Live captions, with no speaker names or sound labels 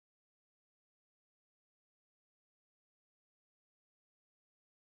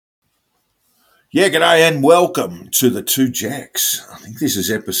Yeah, g'day and welcome to the Two Jacks. I think this is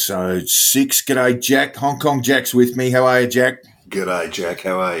episode 6. G'day, Jack. Hong Kong Jack's with me. How are you, Jack? G'day, Jack.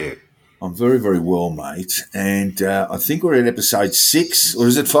 How are you? I'm very, very well, mate. And I think we're at episode 6, or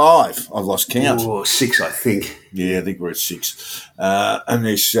is it 5? I've lost count. Oh, 6, I think. Yeah, I think we're at 6. And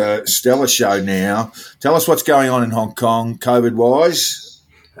this stellar show now. Tell us what's going on in Hong Kong, COVID-wise.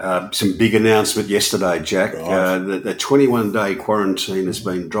 Some big announcement yesterday, Jack. Right. The 21-day quarantine has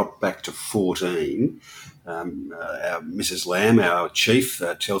been dropped back to 14. Our Mrs. Lamb, our chief,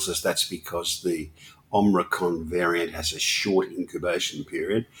 tells us that's because the Omicron variant has a short incubation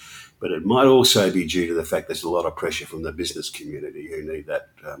period. But it might also be due to the fact there's a lot of pressure from the business community who need that.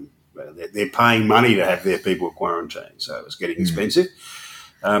 They're paying money to have their people quarantined, so it's getting expensive.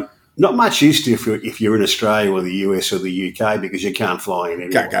 Not much use to if you're in Australia or the US or the UK because you can't fly in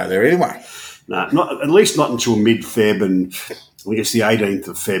anymore. Can't go there anyway. No, at least not until mid-Feb, and I think it's the 18th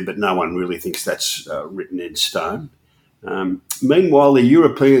of Feb, but no one really thinks that's written in stone. Meanwhile, the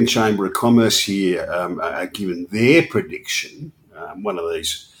European Chamber of Commerce here are given their prediction. One of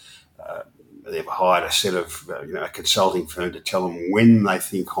these, they've hired a set of a consulting firm to tell them when they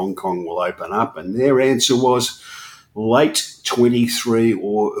think Hong Kong will open up, and their answer was late 23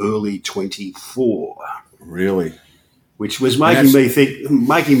 or early 24. Really? Which was making me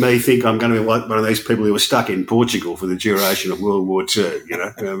think I'm going to be like one of these people who were stuck in Portugal for the duration of World War II.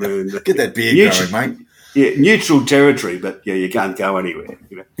 I mean, Get that beard going, mate. Yeah, neutral territory, but you can't go anywhere.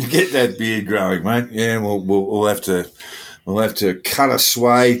 Get that beard growing, mate. Yeah, we'll have to cut a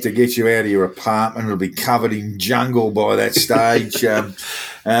swathe to get you out of your apartment. It'll be covered in jungle by that stage.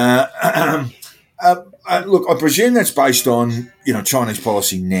 Look, I presume that's based on Chinese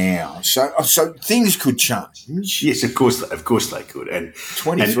policy now. So things could change. Yes, of course they could. And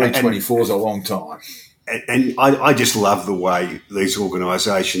 24 is a long time. And I just love the way these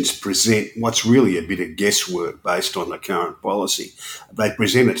organisations present what's really a bit of guesswork based on the current policy. They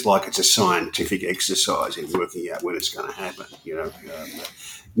present it like it's a scientific exercise in working out when it's going to happen.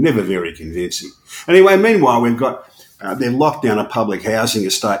 Never very convincing. Anyway, meanwhile, we've got they've locked down a public housing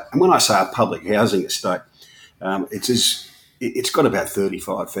estate. And when I say a public housing estate, it's got about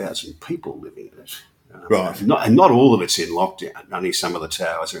 35,000 people living in it. Right. Not all of it's in lockdown. Only some of the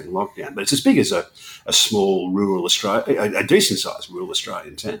towers are in lockdown. But it's as big as a small rural Australia, a decent-sized rural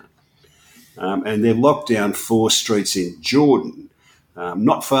Australian town. And they've locked down 4 streets in Jordan,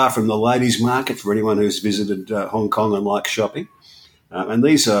 not far from the ladies' market for anyone who's visited Hong Kong and likes shopping. And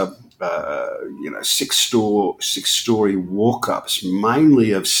these are six-story walk-ups,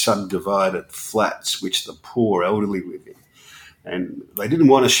 mainly of subdivided flats, which the poor elderly live in. And they didn't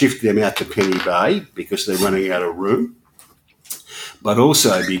want to shift them out to Penny Bay because they're running out of room, but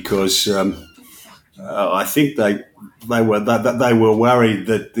also because I think they were worried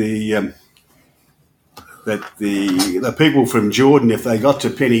that the people from Jordan, if they got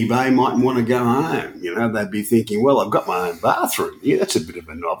to Penny Bay, might want to go home. They'd be thinking, well, I've got my own bathroom. Yeah, that's a bit of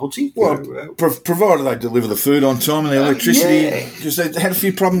a novelty. Well, provided they deliver the food on time and the electricity, because they had a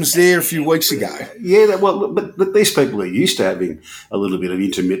few problems there a few weeks ago. Yeah, but these people are used to having a little bit of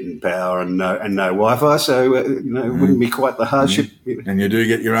intermittent power and no Wi-Fi, so it wouldn't be quite the hardship. And you do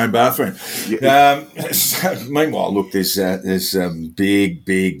get your own bathroom. Yeah. Meanwhile, look, there's big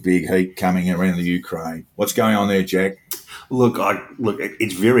heat coming around the Ukraine. What's going on there, Jack? Look,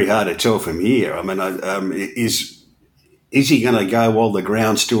 it's very hard to tell from here. I mean, is he going to go while the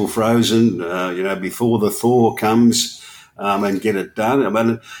ground's still frozen? Before the thaw comes and get it done. I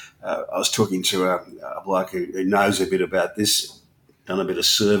mean, I was talking to a bloke who knows a bit about this, done a bit of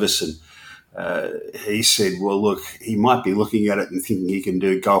service, and he said, well, look, he might be looking at it and thinking he can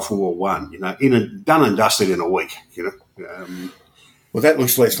do Gulf War One. Done and dusted in a week. Well, that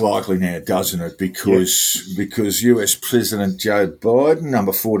looks less likely now, doesn't it? Because US President Joe Biden,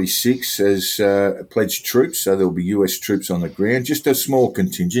 number 46, has pledged troops, so there'll be US troops on the ground, just a small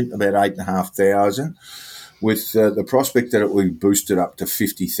contingent, about 8,500, with the prospect that it will be boosted up to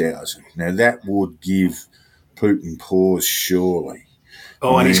 50,000. Now, that would give Putin pause, surely.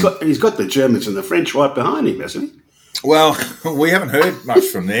 Oh, and he's got the Germans and the French right behind him, hasn't he? Well, we haven't heard much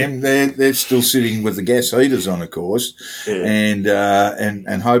from them. They're still sitting with the gas heaters on, of course, and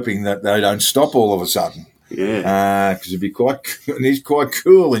hoping that they don't stop all of a sudden. Yeah, because it's quite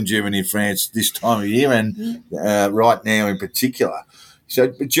cool in Germany and France this time of year, and right now in particular. So,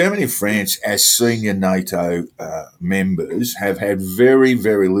 but Germany and France, as senior NATO members, have had very,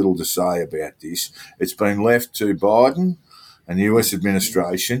 very little to say about this. It's been left to Biden and the US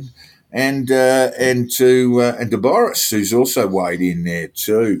administration. And to Boris, who's also weighed in there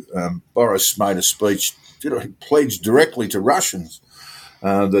too. Boris made a speech, pledged directly to Russians,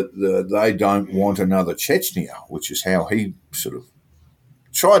 that they don't want another Chechnya, which is how he sort of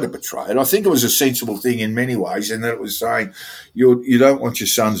tried to portray it. I think it was a sensible thing in many ways, in that it was saying you don't want your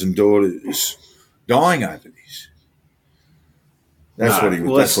sons and daughters dying over this. That's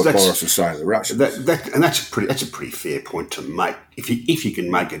No, that's what Boris was saying to the Russians. That's a pretty fair point to make. If you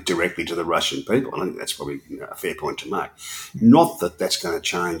can make it directly to the Russian people, I think that's probably a fair point to make. Not that that's going to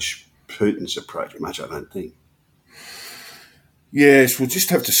change Putin's approach much, I don't think. Yes, we'll just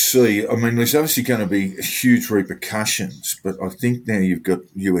have to see. I mean, there's obviously going to be huge repercussions, but I think now you've got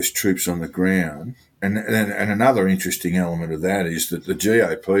US troops on the ground. And another interesting element of that is that the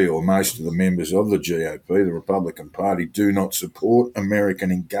GOP, or most of the members of the GOP, the Republican Party, do not support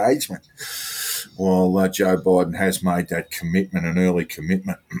American engagement, while Joe Biden has made that commitment, an early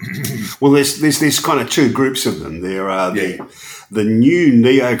commitment. Well, there's kind of two groups of them. There are the new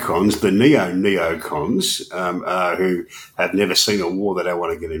neocons, the neo-neocons, who have never seen a war they don't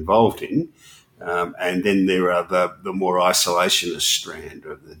want to get involved in. And then there are the more isolationist strand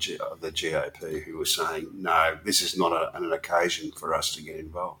of the GOP who are saying, no, this is not an occasion for us to get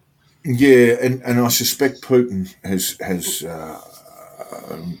involved. Yeah, and I suspect Putin has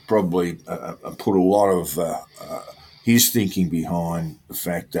probably put a lot of his thinking behind the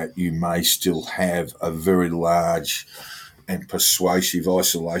fact that you may still have a very large and persuasive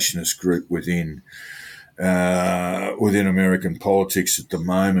isolationist group within American politics at the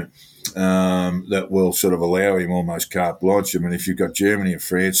moment. That will sort of allow him almost carte blanche. I mean, if you've got Germany and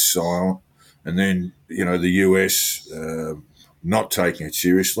France silent, and then, the US not taking it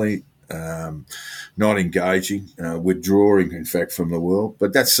seriously, not engaging, withdrawing, in fact, from the world.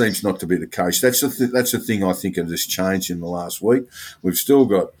 But that seems not to be the case. That's the thing I think of this change in the last week. We've still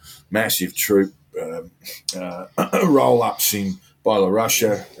got massive troop roll-ups in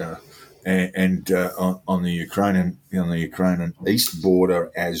Belarus, and on the Ukrainian east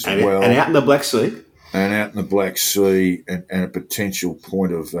border as well, and out in the Black Sea, and a potential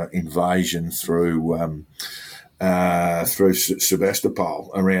point of invasion through Sebastopol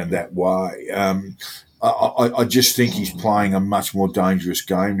around that way. I just think he's playing a much more dangerous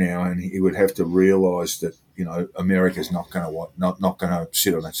game now, and he would have to realise that America's not going to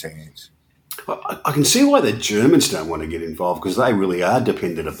sit on its hands. I can see why the Germans don't want to get involved, because they really are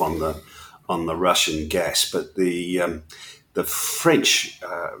dependent upon the Russian gas. But the French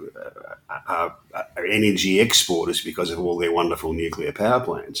are energy exporters because of all their wonderful nuclear power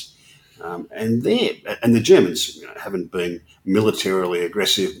plants, and the Germans haven't been militarily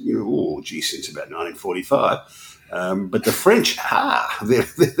aggressive, since about 1945. But the French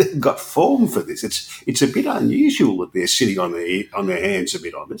they've got form for this. It's a bit unusual that they're sitting on their hands a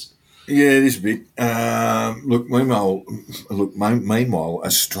bit on this. Yeah, it is a bit. Meanwhile,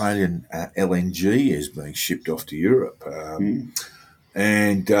 Australian LNG is being shipped off to Europe,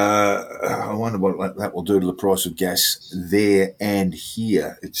 and I wonder what that will do to the price of gas there and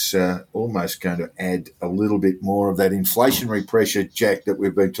here. It's almost going to add a little bit more of that inflationary pressure, Jack, that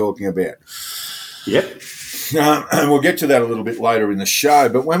we've been talking about. Yep. And we'll get to that a little bit later in the show.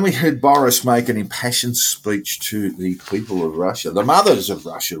 But when we heard Boris make an impassioned speech to the people of Russia, the mothers of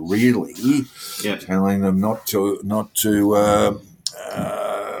Russia, really, telling them not to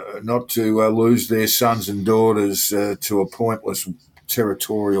lose their sons and daughters to a pointless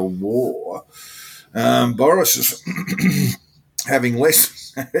territorial war, Boris is making less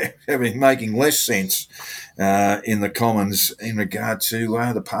sense in the Commons in regard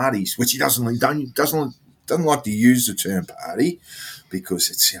to the parties, which he doesn't like to use the term party, because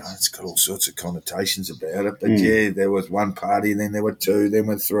it's got all sorts of connotations about it. But there was one party, then there were two, then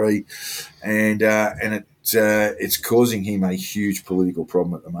were three, and it's causing him a huge political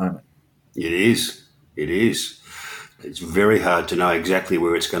problem at the moment. It is. It's very hard to know exactly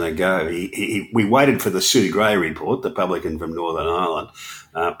where it's going to go. We waited for the Sue Gray report, the publican from Northern Ireland,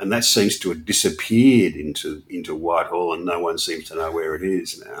 and that seems to have disappeared into Whitehall, and no one seems to know where it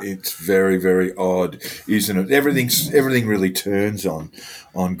is now. It's very, very odd, isn't it? Everything really turns on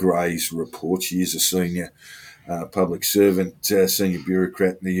Gray's report. She is a senior public servant, senior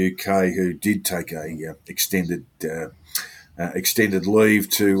bureaucrat in the UK who did take a extended leave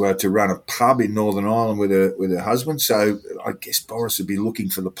to run a pub in Northern Ireland with her husband. So I guess Boris would be looking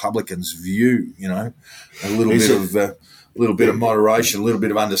for the publicans' view, a little bit of moderation, a little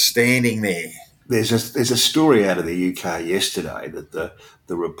bit of understanding there. There's a story out of the UK yesterday that the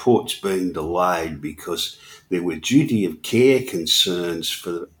report's been delayed because there were duty of care concerns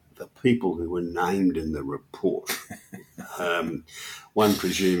for the people who were named in the report. One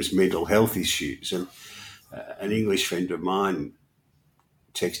presumes mental health issues, and an English friend of mine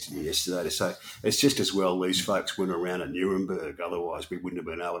texted me yesterday to say it's just as well these folks weren't around at Nuremberg. Otherwise, we wouldn't have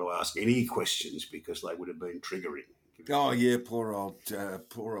been able to ask any questions because they would have been triggering. Oh yeah, poor old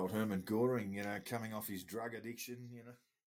Herman Goring. Coming off his drug addiction.